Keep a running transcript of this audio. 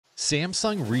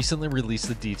Samsung recently released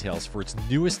the details for its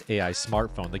newest AI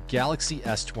smartphone, the Galaxy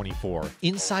S24.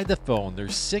 Inside the phone,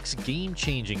 there's 6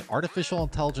 game-changing artificial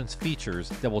intelligence features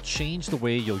that will change the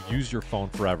way you'll use your phone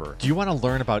forever. Do you want to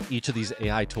learn about each of these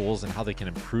AI tools and how they can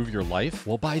improve your life?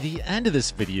 Well, by the end of this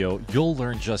video, you'll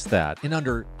learn just that. In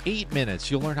under 8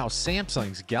 minutes, you'll learn how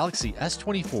Samsung's Galaxy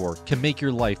S24 can make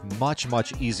your life much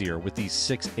easier with these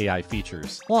 6 AI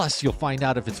features. Plus, you'll find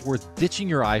out if it's worth ditching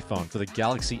your iPhone for the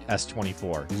Galaxy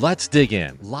S24. Let's dig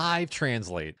in. Live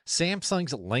Translate.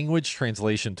 Samsung's language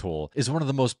translation tool is one of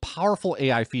the most powerful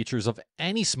AI features of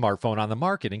any smartphone on the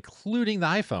market, including the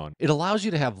iPhone. It allows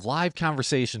you to have live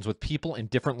conversations with people in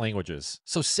different languages.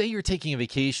 So say you're taking a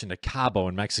vacation to Cabo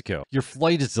in Mexico. Your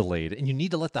flight is delayed and you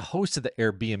need to let the host of the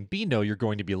Airbnb know you're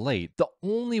going to be late. The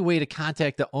only way to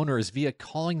contact the owner is via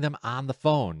calling them on the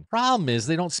phone. Problem is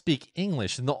they don't speak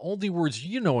English and the only words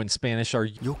you know in Spanish are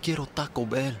 "Yo quiero Taco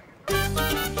Bell."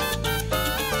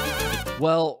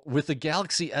 Well, with the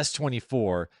Galaxy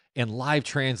S24 and Live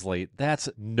Translate, that's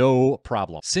no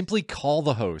problem. Simply call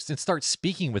the host and start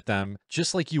speaking with them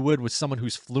just like you would with someone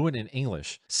who's fluent in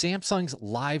English. Samsung's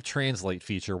Live Translate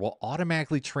feature will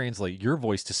automatically translate your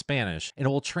voice to Spanish, and it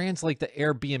will translate the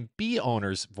Airbnb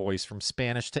owner's voice from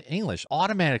Spanish to English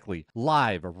automatically,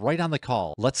 live, right on the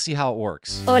call. Let's see how it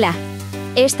works. Hola.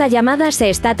 Esta llamada se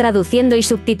está traduciendo y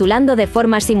subtitulando de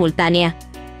forma simultánea.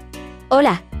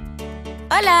 Hola.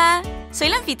 Hola, soy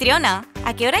la anfitriona.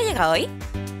 ¿A qué hora llega hoy?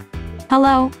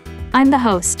 Hello, I'm the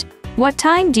host. What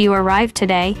time do you arrive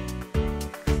today?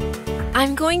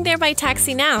 I'm going there by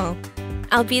taxi now.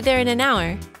 I'll be there in an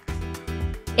hour.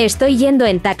 Estoy yendo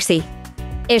en taxi.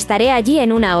 Estaré allí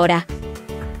en una hora.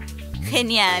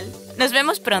 Genial. Nos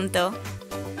vemos pronto.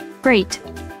 Great.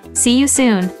 See you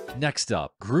soon. Next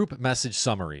up, group message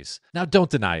summaries. Now don't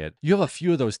deny it, you have a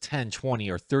few of those 10, 20,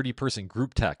 or 30-person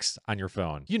group texts on your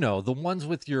phone. You know, the ones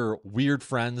with your weird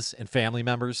friends and family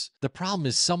members. The problem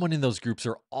is someone in those groups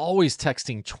are always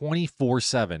texting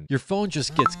 24/7. Your phone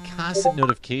just gets constant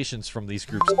notifications from these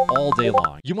groups all day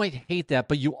long. You might hate that,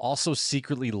 but you also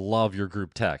secretly love your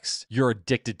group texts. You're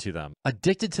addicted to them.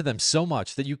 Addicted to them so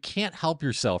much that you can't help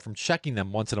yourself from checking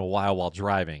them once in a while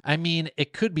driving. I mean,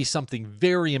 it could be something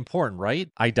very important, right?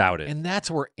 I doubt it. And that's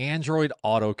where Android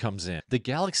Auto comes in. The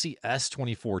Galaxy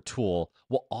S24 tool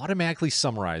will automatically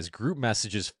summarize group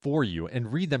messages for you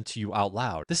and read them to you out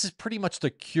loud. This is pretty much the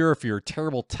cure for your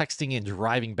terrible texting and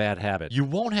driving bad habit. You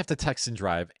won't have to text and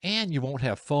drive, and you won't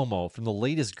have FOMO from the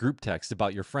latest group text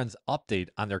about your friend's update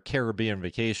on their Caribbean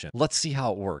vacation. Let's see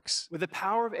how it works. With the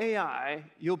power of AI,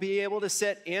 you'll be able to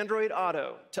set Android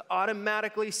Auto to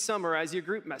automatically summarize your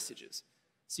group messages,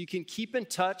 so you can keep in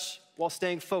touch while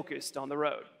staying focused on the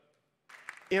road.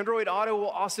 Android Auto will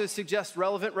also suggest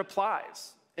relevant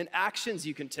replies and actions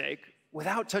you can take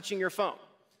without touching your phone.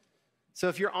 So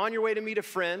if you're on your way to meet a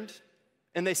friend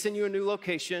and they send you a new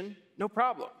location, no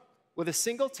problem. With a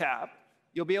single tap,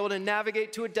 you'll be able to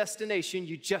navigate to a destination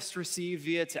you just received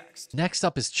via text. Next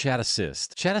up is Chat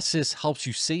Assist. Chat Assist helps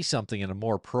you say something in a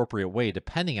more appropriate way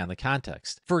depending on the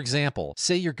context. For example,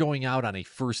 say you're going out on a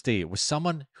first date with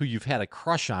someone who you've had a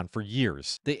crush on for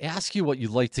years. They ask you what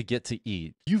you'd like to get to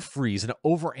eat. You freeze and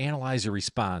overanalyze your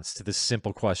response to this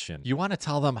simple question. You want to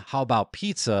tell them how about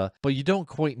pizza, but you don't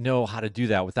quite know how to do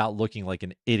that without looking like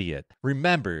an idiot.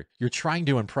 Remember, you're trying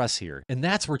to impress here, and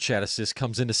that's where Chat Assist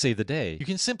comes in to save the day. You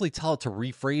can simply tell it to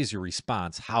rephrase your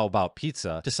response, how about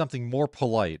pizza, to something more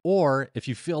polite. Or if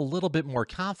you feel a little bit more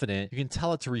confident, you can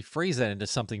tell it to rephrase that into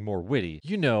something more witty.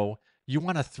 You know, you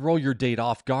want to throw your date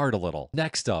off guard a little.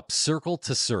 Next up, circle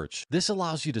to search. This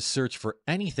allows you to search for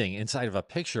anything inside of a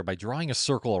picture by drawing a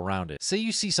circle around it. Say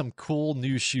you see some cool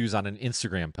new shoes on an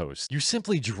Instagram post. You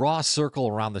simply draw a circle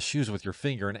around the shoes with your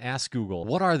finger and ask Google,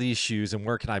 what are these shoes and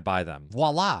where can I buy them?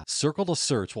 Voila! Circle to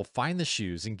search will find the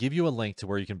shoes and give you a link to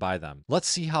where you can buy them. Let's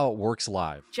see how it works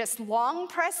live. Just long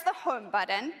press the home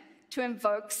button to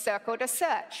invoke circle to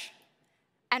search.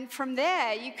 And from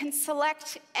there, you can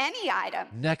select any item.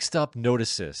 Next up, Note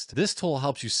Assist. This tool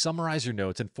helps you summarize your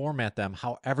notes and format them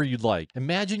however you'd like.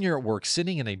 Imagine you're at work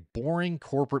sitting in a boring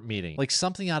corporate meeting, like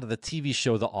something out of the TV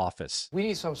show The Office. We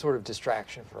need some sort of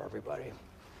distraction for everybody.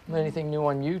 Anything new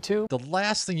on YouTube? The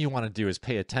last thing you want to do is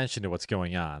pay attention to what's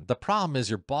going on. The problem is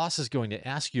your boss is going to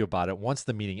ask you about it once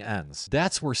the meeting ends.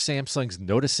 That's where Samsung's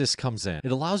Note Assist comes in.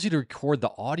 It allows you to record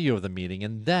the audio of the meeting,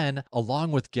 and then,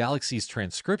 along with Galaxy's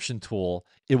transcription tool,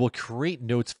 it will create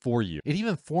notes for you. It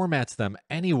even formats them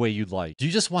any way you'd like. Do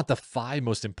you just want the 5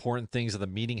 most important things of the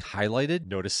meeting highlighted?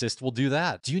 Note Assist will do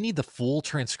that. Do you need the full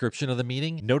transcription of the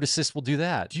meeting? Note Assist will do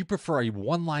that. Do you prefer a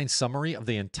one-line summary of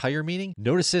the entire meeting?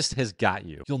 Note Assist has got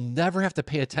you. You'll never have to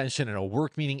pay attention in a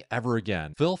work meeting ever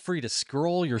again. Feel free to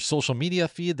scroll your social media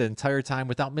feed the entire time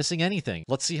without missing anything.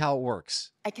 Let's see how it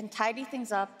works. I can tidy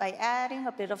things up by adding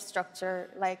a bit of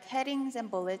structure like headings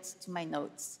and bullets to my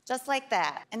notes, just like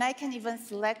that. And I can even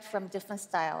select from different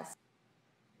styles.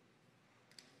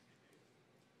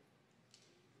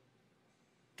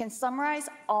 I can summarize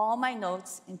all my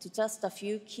notes into just a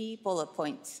few key bullet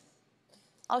points.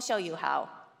 I'll show you how.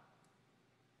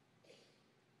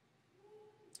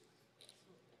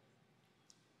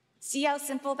 See how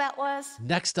simple that was?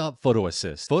 Next up, Photo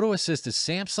Assist. Photo Assist is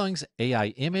Samsung's AI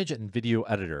image and video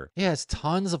editor. It has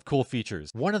tons of cool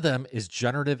features. One of them is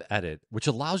generative edit, which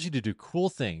allows you to do cool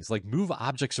things like move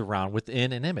objects around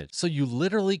within an image. So you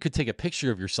literally could take a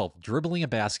picture of yourself dribbling a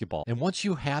basketball, and once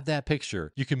you have that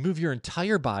picture, you can move your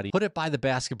entire body, put it by the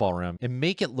basketball rim, and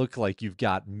make it look like you've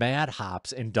got mad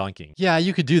hops and dunking. Yeah,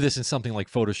 you could do this in something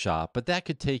like Photoshop, but that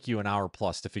could take you an hour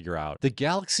plus to figure out. The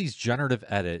Galaxy's generative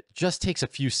edit just takes a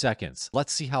few seconds.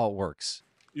 Let's see how it works.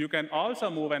 You can also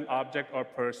move an object or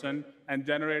person and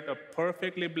generate a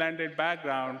perfectly blended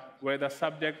background where the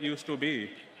subject used to be.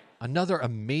 Another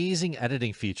amazing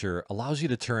editing feature allows you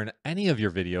to turn any of your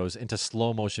videos into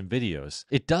slow motion videos.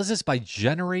 It does this by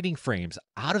generating frames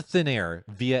out of thin air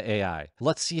via AI.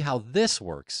 Let's see how this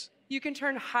works. You can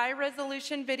turn high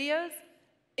resolution videos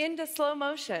into slow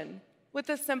motion with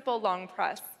a simple long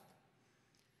press.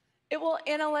 It will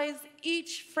analyze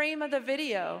each frame of the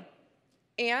video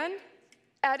and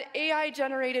add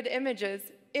AI-generated images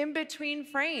in between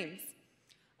frames,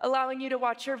 allowing you to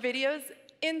watch your videos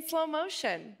in slow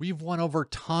motion. We've won over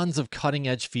tons of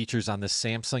cutting-edge features on the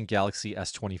Samsung Galaxy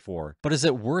S24, but is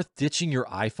it worth ditching your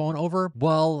iPhone over?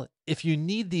 Well, if you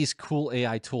need these cool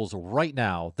AI tools right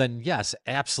now, then yes,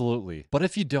 absolutely. But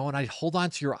if you don't, I'd hold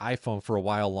on to your iPhone for a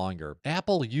while longer.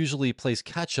 Apple usually plays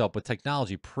catch up with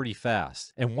technology pretty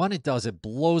fast, and when it does, it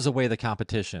blows away the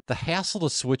competition. The hassle to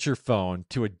switch your phone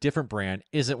to a different brand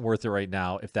isn't worth it right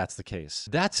now if that's the case.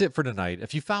 That's it for tonight.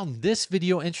 If you found this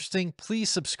video interesting, please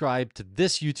subscribe to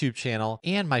this YouTube channel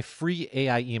and my free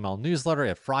AI email newsletter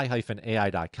at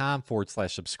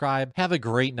fry-ai.com/subscribe. Have a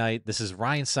great night. This is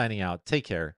Ryan signing out. Take care.